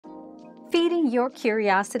feeding your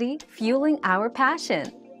curiosity, fueling our passion.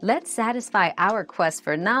 Let's satisfy our quest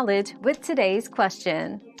for knowledge with today's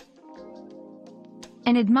question.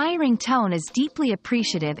 An admiring tone is deeply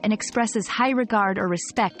appreciative and expresses high regard or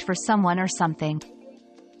respect for someone or something.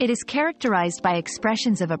 It is characterized by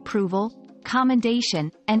expressions of approval,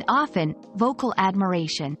 commendation, and often, vocal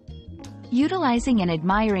admiration. Utilizing an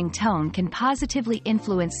admiring tone can positively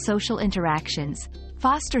influence social interactions,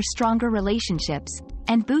 foster stronger relationships,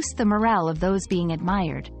 and boost the morale of those being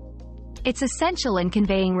admired. It's essential in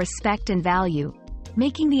conveying respect and value,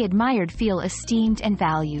 making the admired feel esteemed and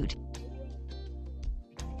valued.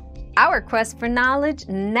 Our quest for knowledge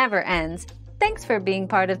never ends. Thanks for being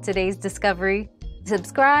part of today's discovery.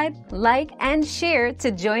 Subscribe, like, and share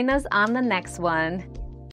to join us on the next one.